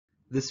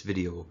This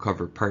video will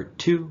cover part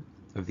 2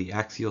 of the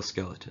axial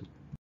skeleton.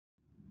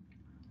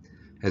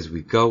 As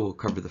we go, we'll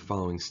cover the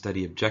following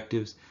study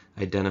objectives: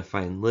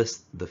 identify and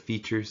list the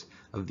features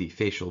of the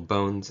facial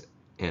bones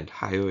and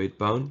hyoid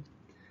bone,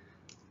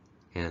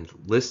 and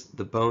list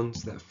the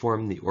bones that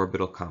form the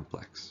orbital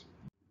complex.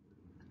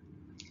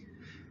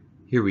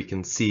 Here we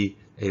can see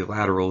a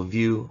lateral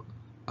view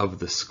of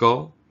the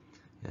skull,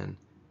 and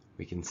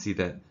we can see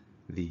that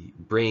the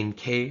brain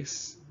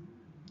case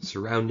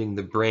surrounding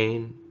the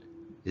brain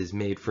is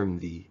made from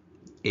the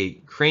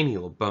 8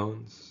 cranial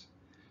bones,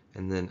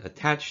 and then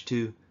attached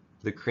to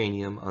the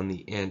cranium on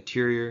the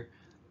anterior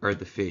are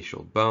the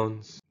facial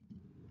bones.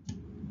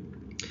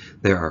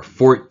 There are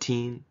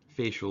 14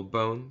 facial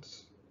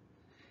bones,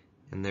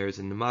 and there is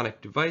a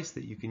mnemonic device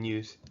that you can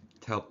use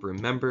to help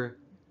remember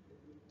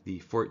the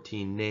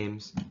 14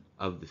 names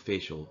of the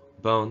facial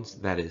bones.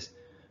 That is,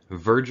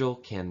 Virgil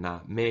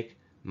cannot make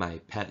my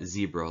pet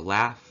zebra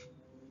laugh.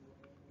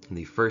 And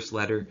the first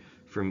letter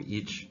from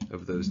each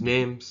of those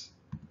names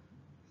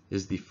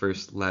is the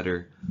first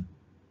letter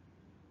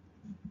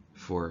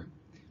for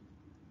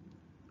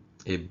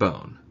a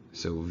bone.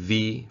 So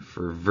V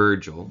for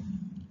Virgil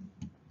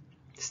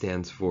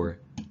stands for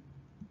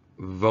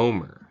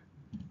vomer.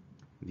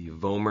 The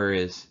vomer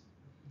is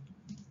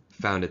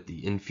found at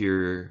the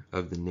inferior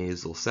of the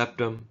nasal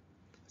septum.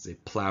 It's a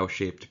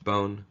plow-shaped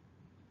bone.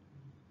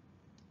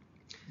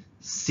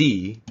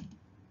 C,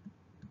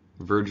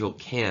 Virgil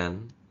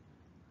can.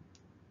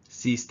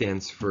 C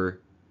stands for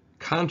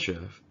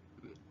concha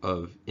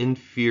of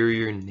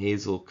inferior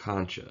nasal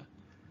concha.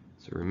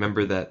 So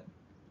remember that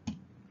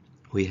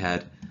we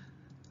had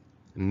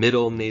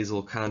middle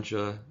nasal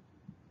concha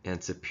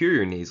and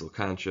superior nasal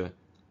concha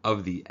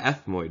of the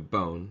ethmoid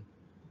bone.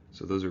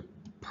 So those are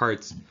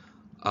parts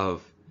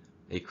of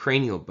a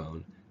cranial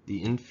bone.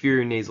 The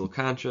inferior nasal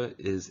concha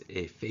is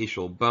a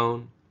facial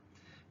bone,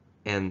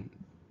 and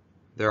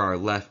there are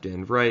left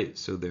and right,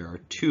 so there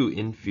are 2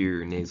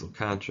 inferior nasal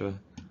concha,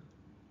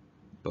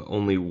 but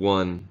only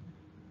 1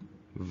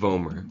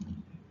 vomer.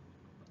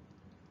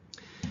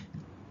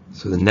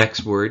 So the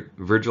next word,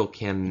 Virgil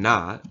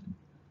cannot,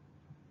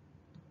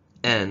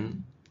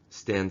 N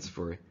stands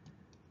for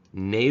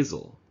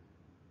nasal.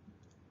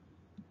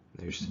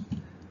 There's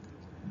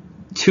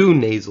 2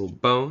 nasal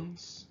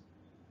bones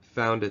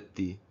found at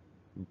the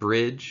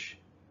bridge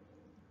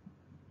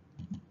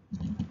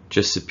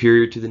just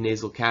superior to the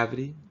nasal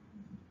cavity.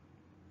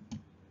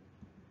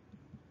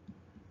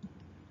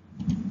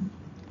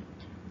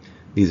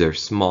 These are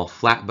small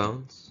flat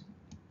bones.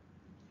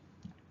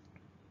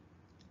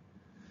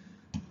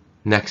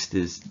 Next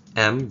is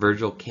M.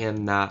 Virgil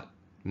cannot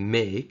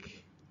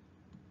make.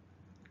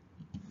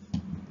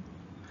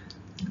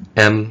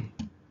 M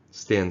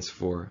stands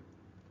for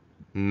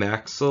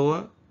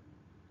maxilla.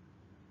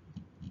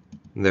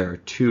 There are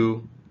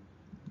 2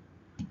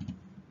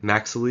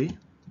 maxillae,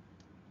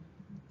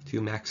 2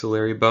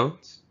 maxillary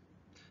bones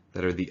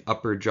that are the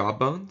upper jaw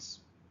bones.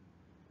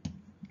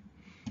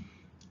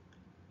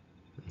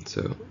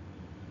 So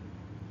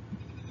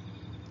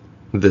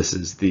this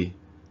is the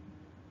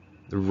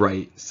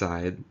right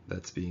side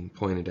that's being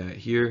pointed at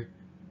here,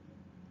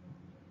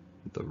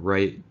 the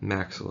right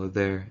maxilla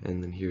there,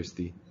 and then here's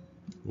the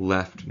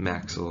left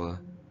maxilla.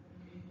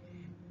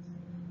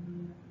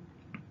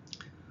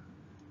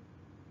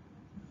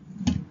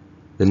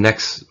 The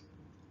next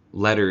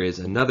letter is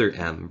another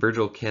M.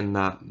 Virgil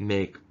cannot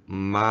make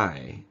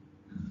my,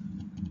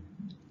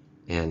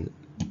 and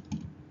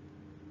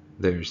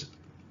there's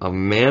a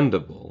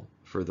mandible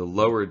for the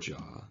lower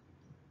jaw.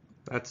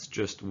 That's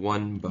just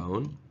 1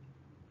 bone.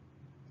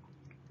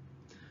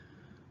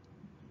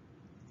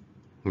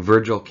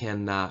 Virgil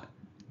cannot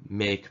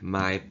make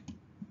my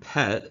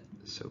pet,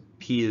 so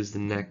P is the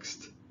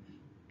next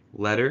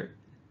letter.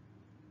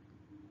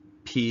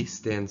 P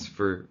stands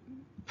for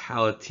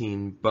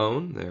palatine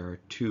bone. There are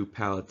 2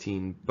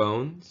 palatine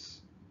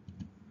bones.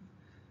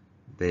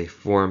 They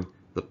form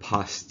the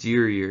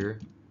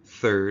posterior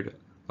third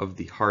of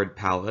the hard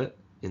palate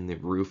in the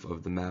roof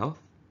of the mouth,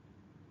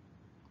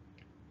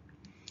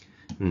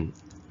 and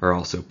are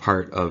also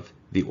part of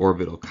the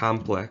orbital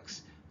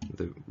complex.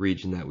 The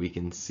region that we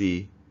can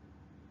see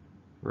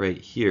right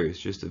here is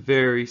just a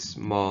very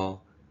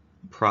small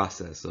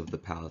process of the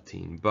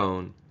palatine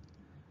bone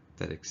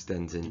that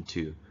extends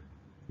into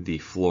the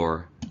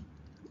floor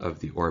of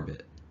the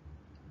orbit.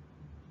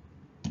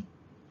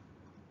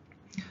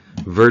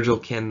 Virgil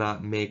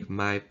cannot make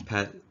my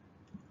pet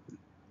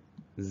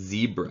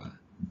zebra.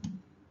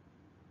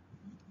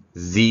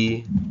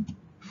 Z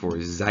for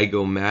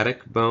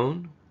zygomatic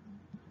bone,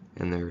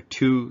 and there are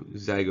 2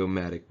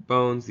 zygomatic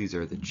bones. These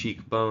are the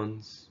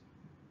cheekbones.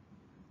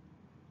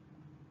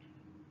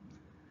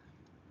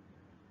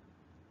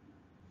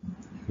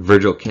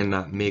 Virgil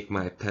cannot make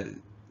my pet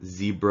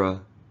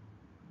zebra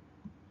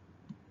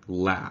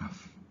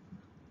laugh.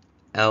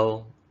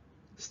 L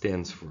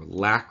stands for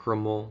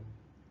lacrimal,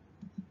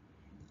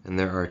 and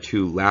there are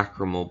 2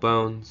 lacrimal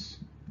bones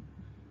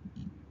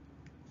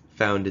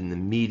found in the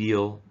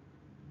medial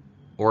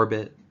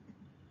orbit.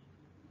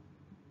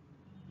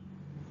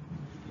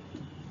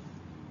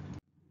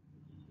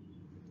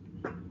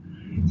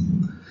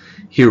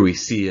 Here we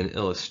see an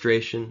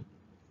illustration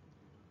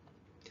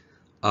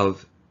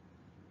of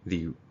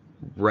the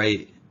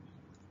right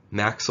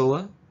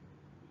maxilla.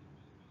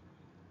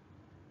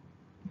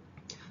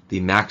 The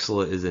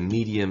maxilla is a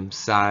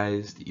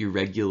medium-sized,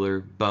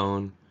 irregular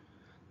bone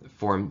that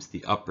forms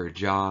the upper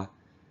jaw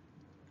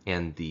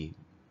and the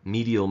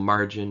medial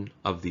margin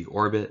of the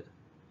orbit.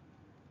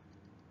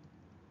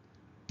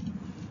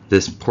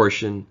 This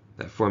portion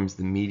that forms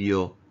the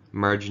medial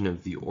margin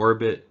of the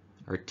orbit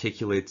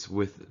articulates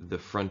with the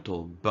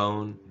frontal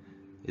bone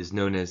is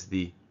known as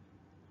the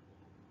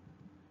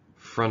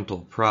frontal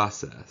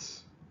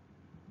process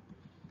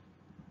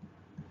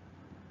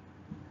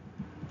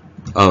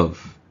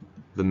of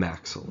the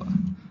maxilla.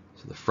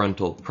 So the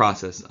frontal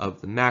process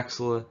of the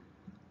maxilla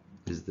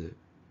is the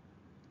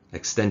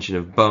extension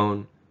of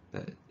bone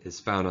that is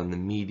found on the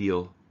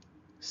medial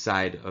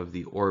side of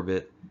the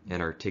orbit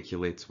and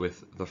articulates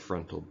with the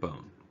frontal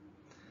bone.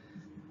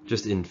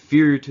 Just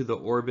inferior to the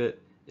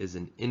orbit is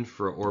an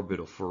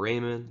infraorbital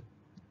foramen.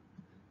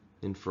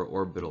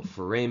 Infraorbital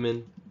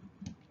foramen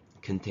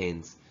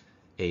contains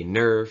a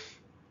nerve,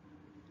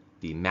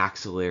 the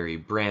maxillary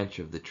branch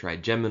of the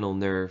trigeminal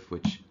nerve,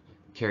 which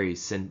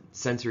carries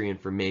sensory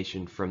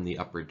information from the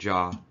upper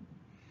jaw.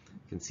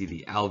 You can see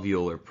the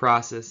alveolar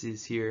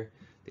processes here.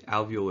 The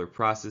alveolar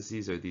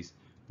processes are these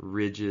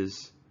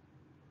ridges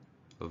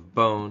of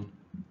bone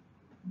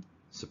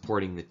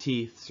supporting the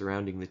teeth,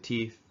 surrounding the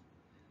teeth.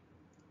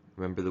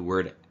 Remember the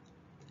word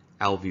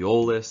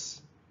alveolus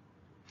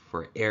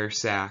for air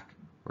sac,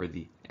 or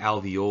the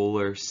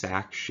alveolar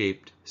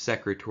sac-shaped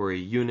secretory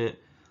unit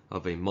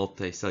of a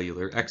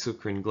multicellular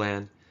exocrine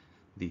gland.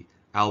 The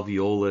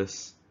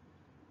alveolus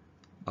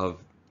of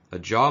a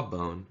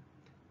jawbone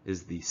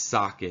is the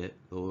socket,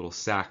 the little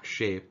sac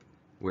shape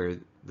where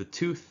the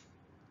tooth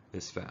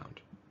is found.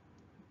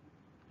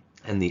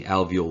 And the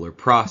alveolar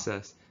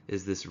process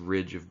is this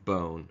ridge of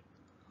bone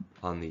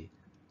on the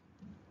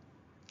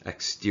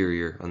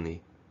exterior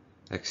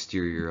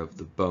of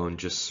the bone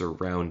just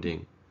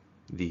surrounding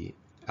the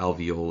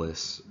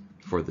alveolus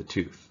for the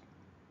tooth.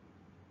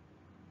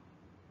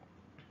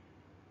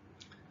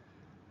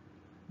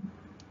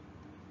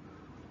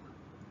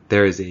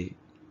 There is a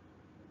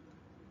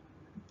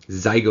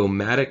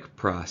zygomatic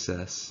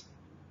process,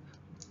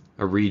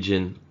 a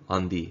region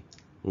on the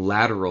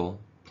lateral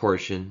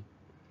portion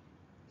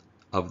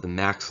of the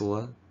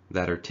maxilla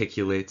that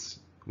articulates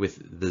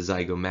with the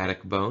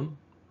zygomatic bone.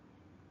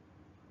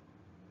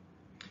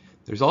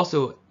 There's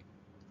also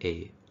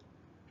a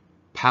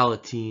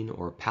palatine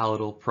or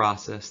palatal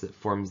process that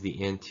forms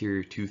the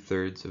anterior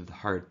 2/3 of the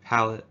hard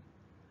palate.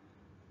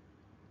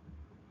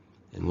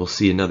 And we'll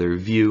see another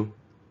view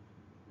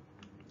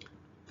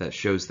that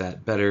shows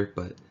that better,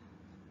 but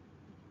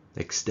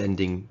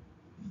extending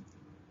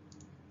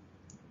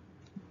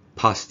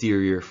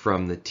posterior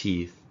from the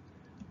teeth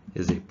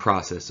is a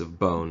process of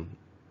bone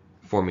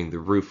forming the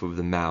roof of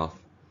the mouth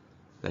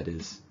that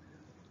is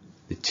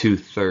the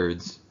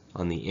 2/3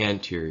 on the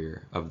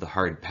anterior of the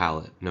hard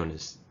palate, known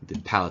as the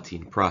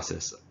palatine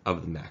process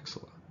of the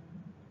maxilla.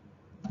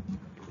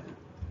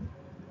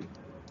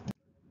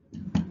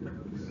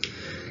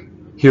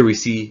 Here we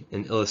see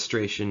an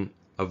illustration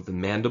of the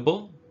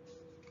mandible.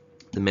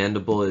 The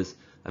mandible is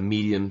a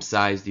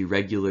medium-sized,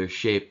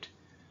 irregular-shaped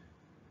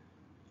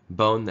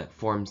bone that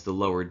forms the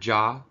lower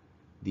jaw.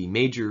 The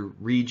major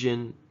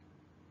region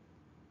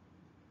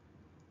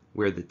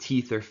where the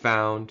teeth are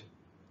found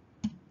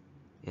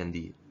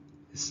and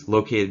is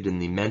located in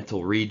the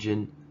mental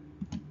region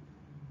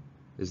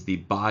is the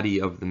body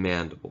of the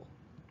mandible.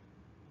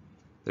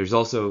 There's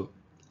also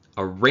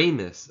a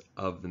ramus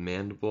of the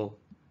mandible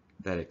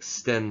that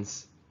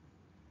extends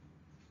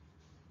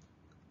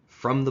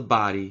from the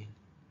body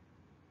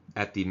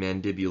at the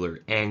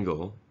mandibular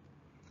angle,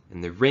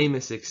 and the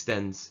ramus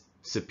extends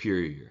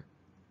superior.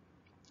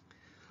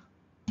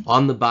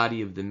 On the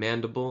body of the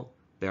mandible,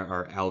 there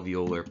are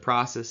alveolar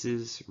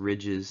processes,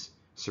 ridges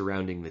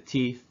surrounding the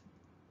teeth.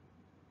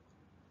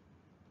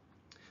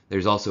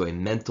 There's also a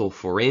mental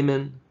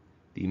foramen,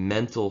 the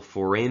mental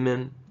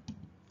foramen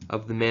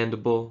of the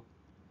mandible.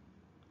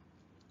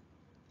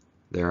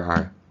 There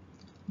are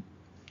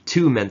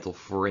two mental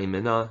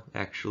foramina,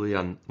 actually,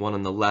 one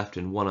on the left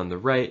and one on the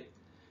right,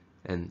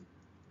 and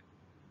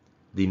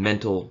the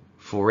mental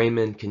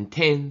foramen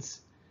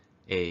contains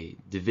a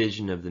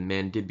division of the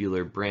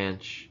mandibular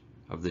branch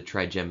of the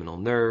trigeminal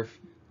nerve,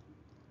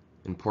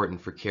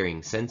 important for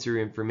carrying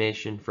sensory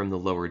information from the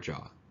lower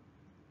jaw.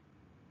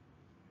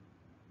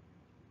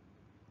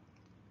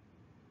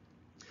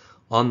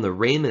 On the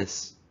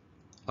ramus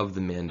of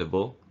the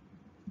mandible,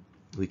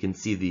 we can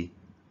see the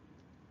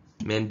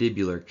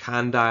mandibular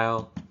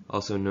condyle,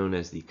 also known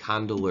as the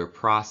condylar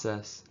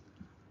process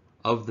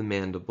of the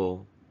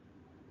mandible,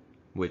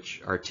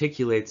 which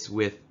articulates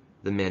with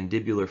the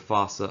mandibular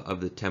fossa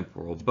of the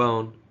temporal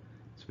bone.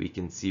 So we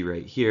can see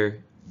right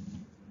here,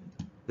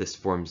 this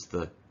forms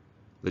the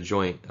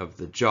joint of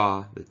the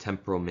jaw, the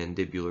temporal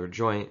mandibular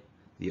joint,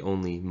 the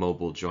only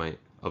mobile joint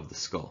of the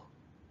skull.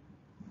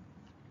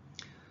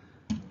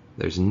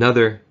 There's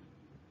another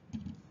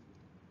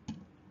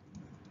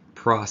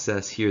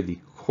process here, the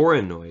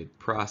coronoid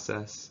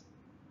process.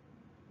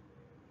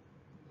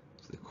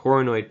 So the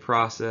coronoid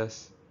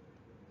process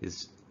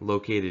is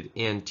located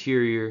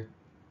anterior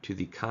to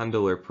the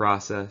condylar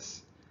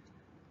process,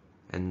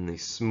 and the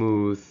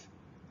smooth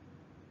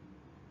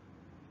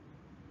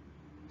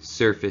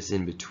surface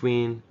in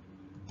between,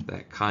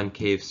 that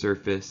concave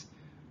surface,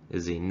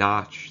 is a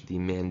notch, the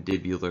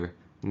mandibular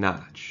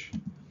notch.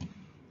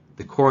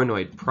 The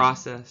coronoid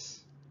process,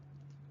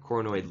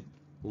 coronoid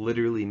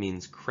literally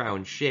means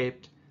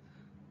crown-shaped.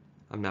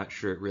 I'm not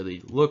sure it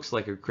really looks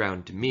like a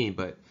crown to me,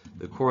 but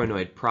the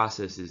coronoid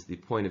process is the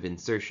point of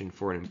insertion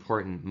for an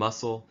important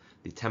muscle,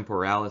 the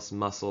temporalis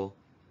muscle,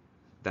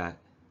 that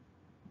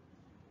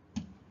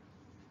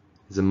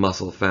is a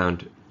muscle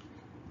found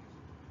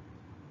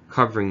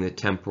covering the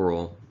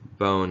temporal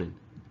bone and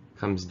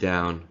comes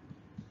down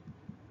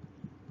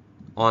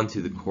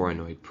onto the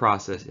coronoid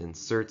process,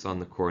 inserts on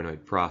the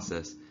coronoid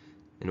process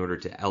in order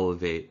to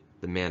elevate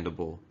the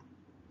mandible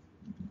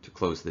to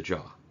close the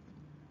jaw.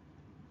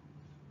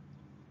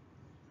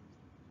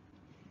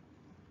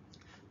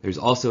 There's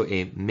also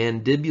a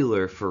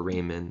mandibular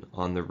foramen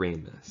on the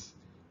ramus.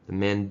 The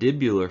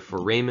mandibular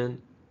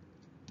foramen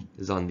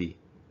is on the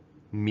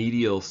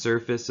medial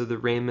surface of the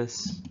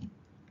ramus.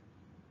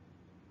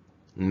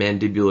 The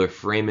mandibular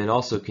foramen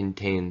also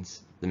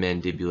contains the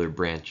mandibular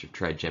branch of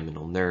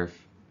trigeminal nerve,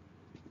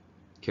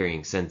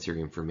 carrying sensory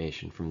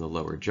information from the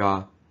lower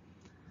jaw.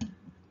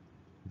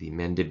 The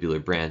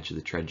mandibular branch of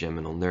the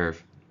trigeminal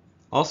nerve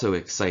also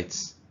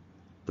excites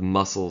the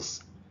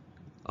muscles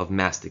of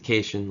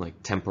mastication,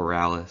 like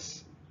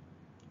temporalis.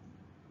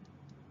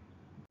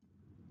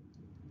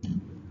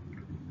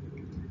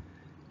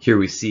 Here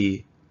we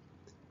see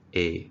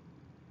a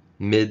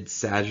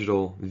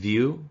mid-sagittal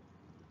view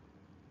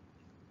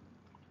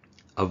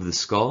of the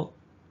skull.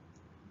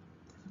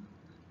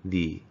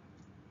 The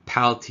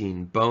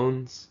palatine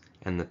bones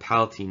and the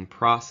palatine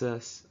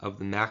process of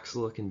the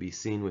maxilla can be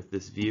seen with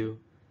this view.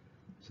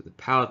 So the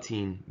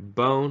palatine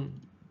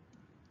bone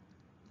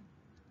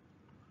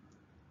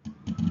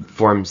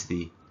forms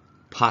the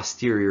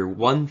posterior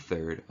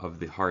 1/3 of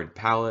the hard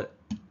palate,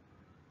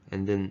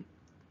 and then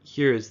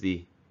here is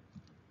the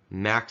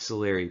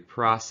maxillary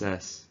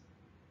process,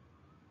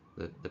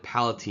 the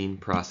palatine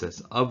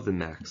process of the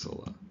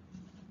maxilla,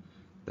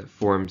 that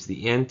forms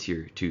the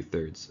anterior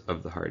 2/3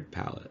 of the hard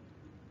palate.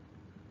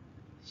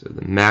 So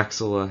the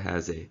maxilla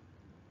has a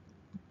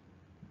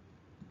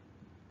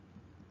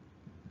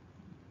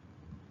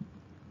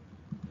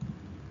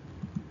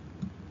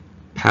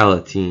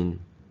palatine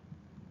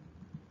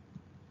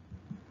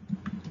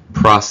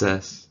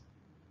process,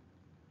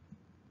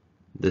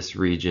 this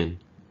region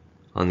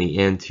on the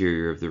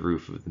anterior of the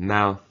roof of the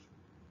mouth,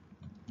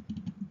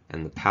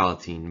 and the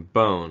palatine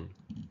bone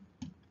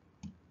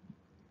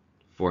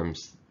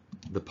forms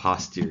the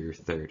posterior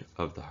 1/3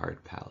 of the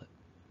hard palate.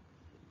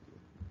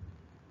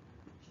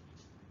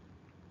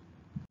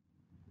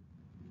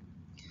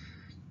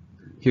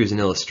 Here's an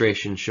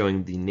illustration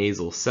showing the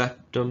nasal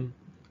septum,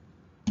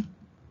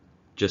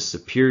 just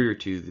superior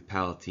to the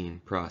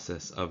palatine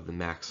process of the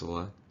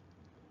maxilla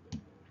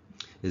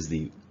is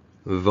the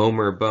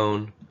vomer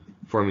bone,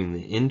 forming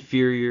the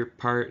inferior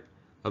part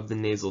of the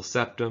nasal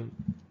septum,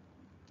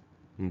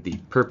 and the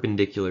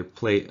perpendicular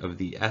plate of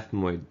the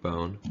ethmoid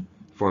bone,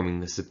 forming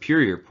the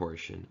superior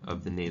portion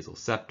of the nasal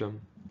septum.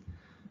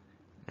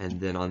 And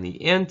then on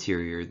the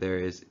anterior, there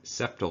is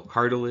septal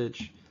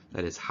cartilage,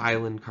 that is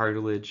hyaline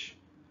cartilage,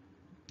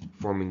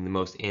 forming the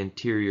most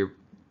anterior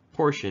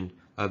portion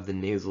of the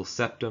nasal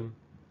septum,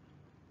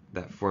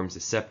 that forms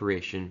a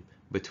separation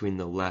between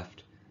the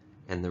left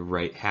and the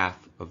right half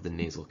of the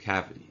nasal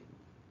cavity.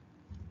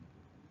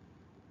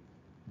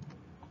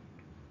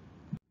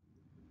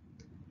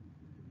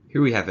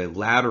 Here we have a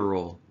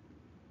lateral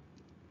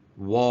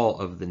wall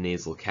of the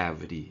nasal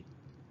cavity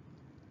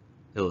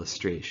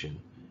illustration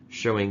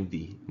showing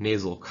the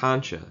nasal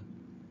concha,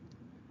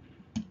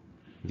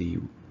 the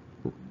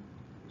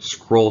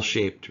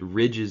scroll-shaped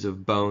ridges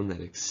of bone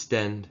that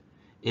extend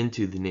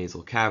into the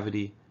nasal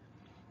cavity,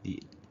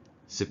 the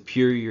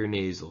superior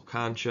nasal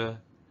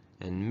concha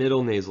and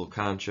middle nasal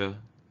concha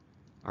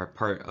are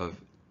part of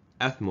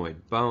ethmoid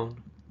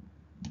bone,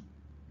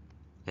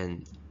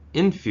 and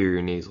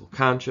inferior nasal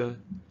concha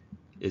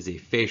is a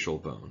facial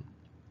bone.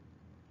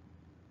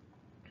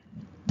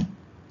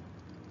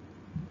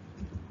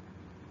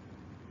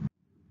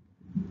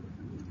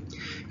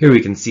 Here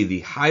we can see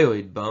the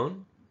hyoid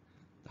bone.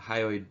 The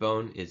hyoid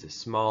bone is a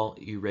small,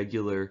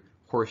 irregular,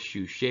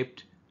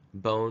 horseshoe-shaped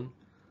bone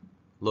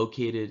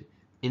located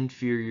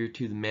inferior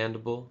to the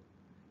mandible.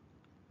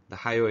 The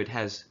hyoid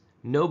has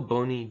no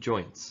bony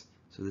joints,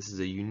 so this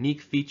is a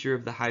unique feature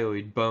of the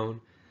hyoid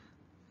bone.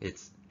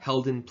 It's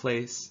held in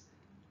place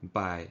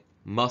by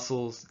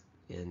muscles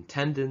and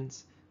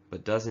tendons,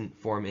 but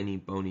doesn't form any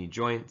bony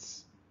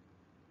joints.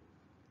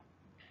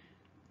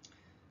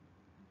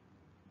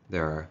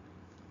 There are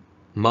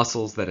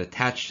muscles that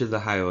attach to the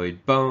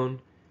hyoid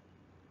bone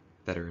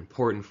that are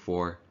important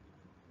for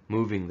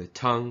moving the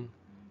tongue.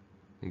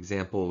 An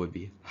example would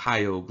be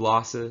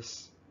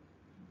hyoglossus.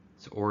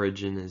 Its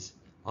origin is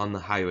on the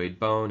hyoid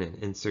bone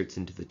and inserts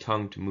into the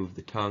tongue to move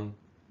the tongue.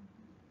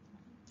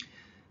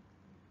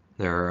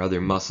 There are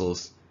other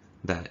muscles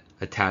that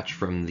attach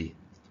from the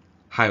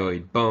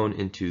hyoid bone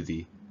into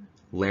the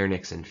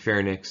larynx and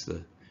pharynx.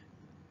 The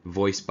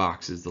voice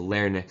box is the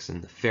larynx,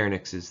 and the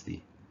pharynx is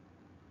the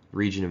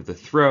region of the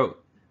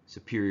throat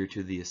superior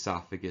to the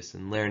esophagus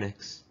and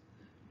larynx.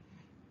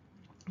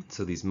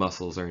 So these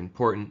muscles are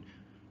important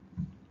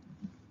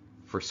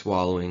for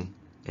swallowing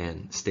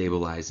and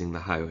stabilizing the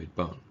hyoid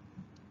bone.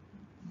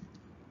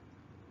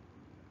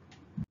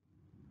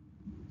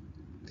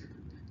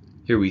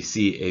 Here we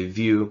see a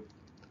view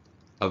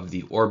of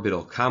the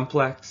orbital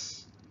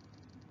complex,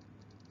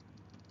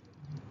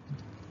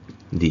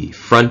 the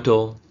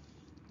frontal,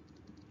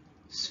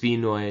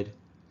 sphenoid,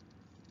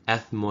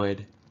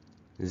 ethmoid,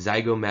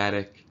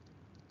 zygomatic,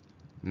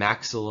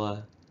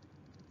 maxilla,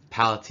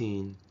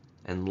 palatine,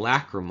 and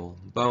lacrimal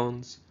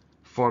bones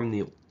form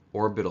the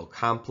orbital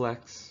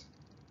complex.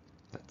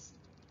 That's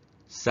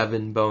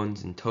 7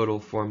 bones in total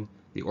form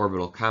the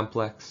orbital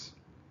complex.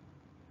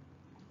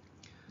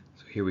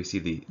 So here we see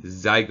the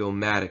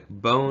zygomatic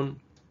bone,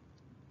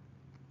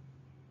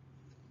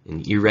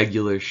 an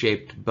irregular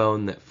shaped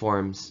bone that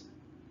forms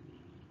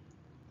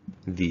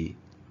the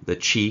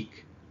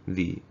cheek.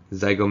 The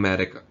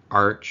zygomatic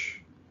arch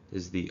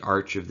is the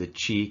arch of the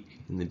cheek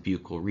in the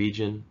buccal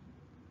region.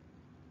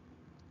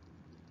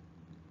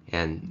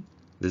 And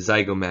the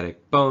zygomatic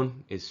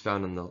bone is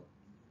found on the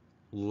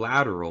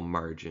lateral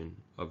margin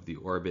of the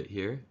orbit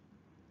here.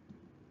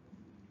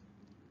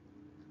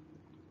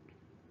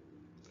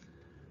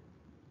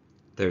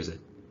 There's a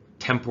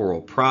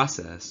temporal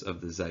process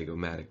of the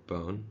zygomatic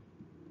bone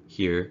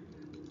here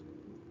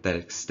that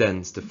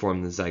extends to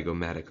form the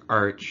zygomatic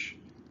arch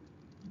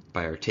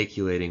by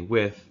articulating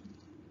with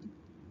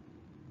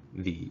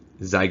the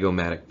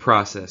zygomatic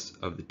process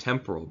of the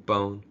temporal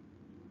bone.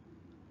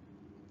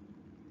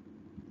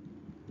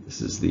 This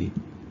is the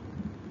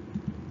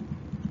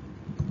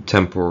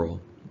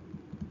temporal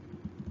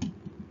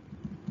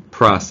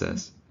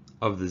process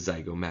of the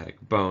zygomatic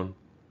bone.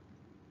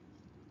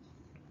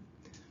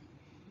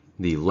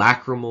 The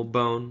lacrimal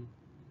bone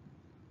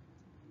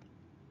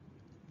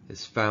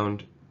is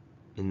found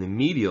in the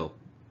medial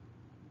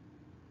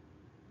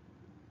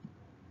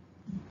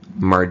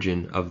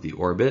margin of the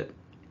orbit.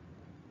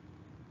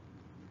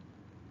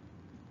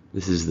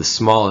 This is the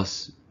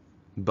smallest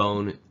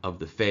bone of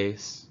the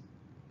face.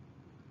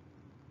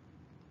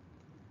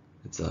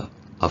 It's a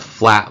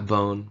flat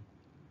bone,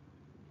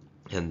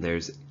 and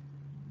you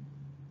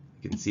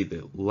can see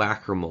the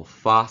lacrimal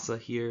fossa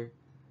here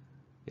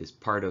is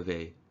part of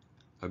a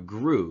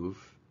groove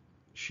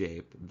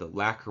shape. The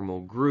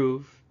lacrimal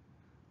groove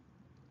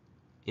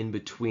in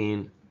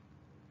between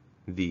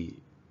the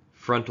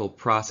frontal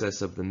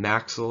process of the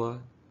maxilla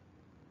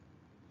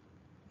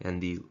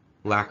and the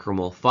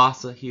lacrimal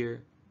fossa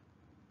here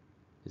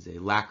is a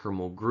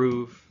lacrimal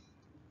groove.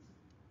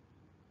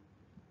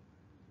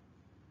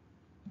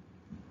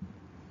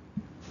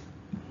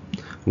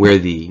 Where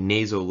the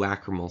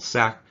nasolacrimal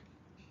sac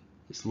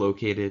is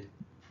located,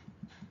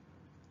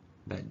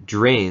 that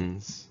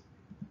drains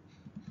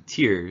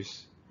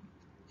tears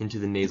into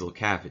the nasal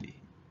cavity.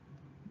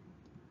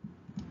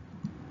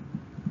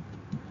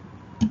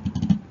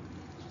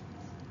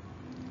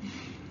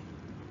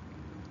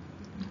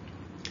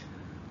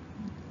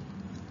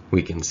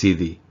 We can see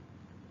the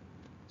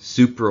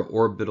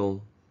supraorbital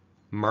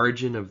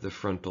margin of the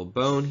frontal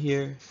bone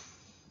here,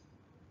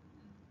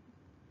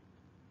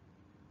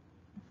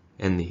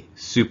 and the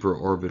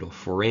supraorbital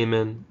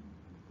foramen.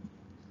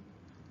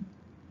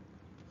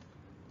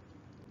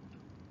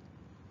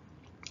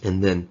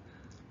 And then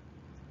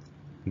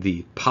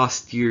the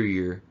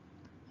posterior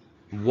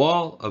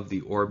wall of the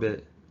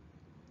orbit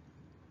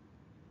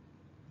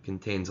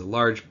contains a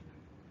large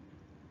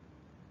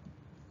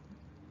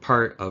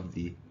part of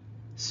the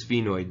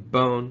sphenoid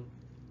bone.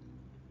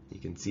 You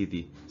can see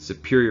the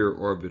superior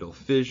orbital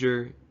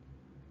fissure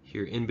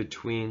here in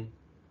between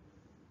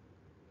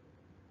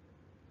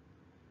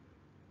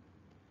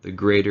the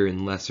greater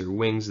and lesser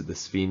wings of the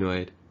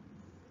sphenoid.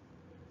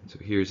 So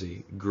here's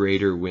a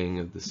greater wing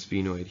of the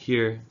sphenoid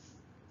here,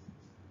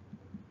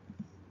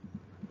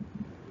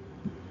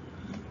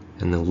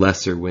 and the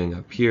lesser wing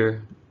up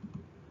here.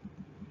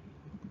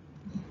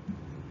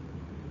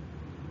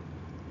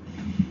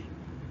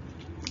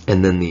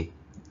 And then the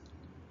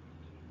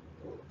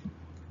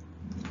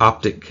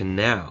optic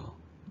canal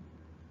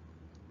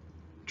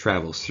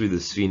travels through the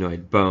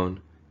sphenoid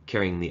bone,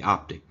 carrying the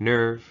optic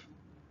nerve.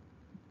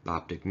 The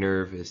optic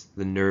nerve is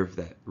the nerve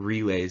that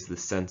relays the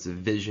sense of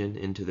vision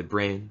into the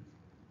brain.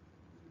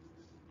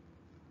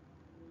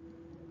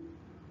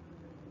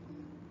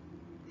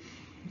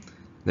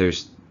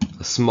 There's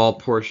a small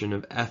portion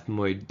of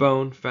ethmoid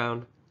bone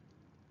found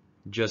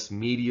just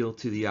medial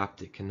to the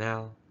optic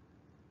canal.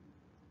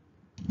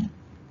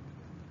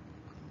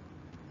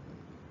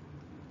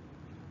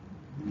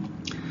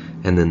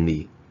 And then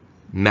the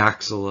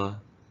maxilla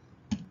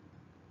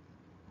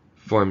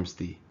forms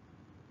the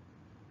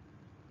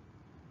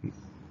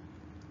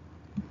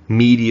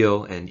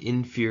medial and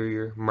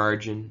inferior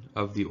margin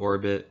of the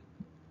orbit.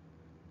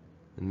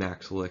 The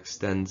maxilla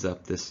extends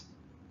up this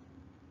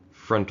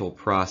frontal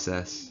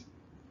process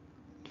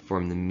to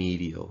form the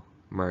medial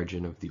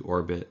margin of the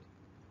orbit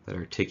that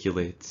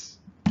articulates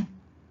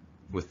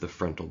with the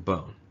frontal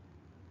bone.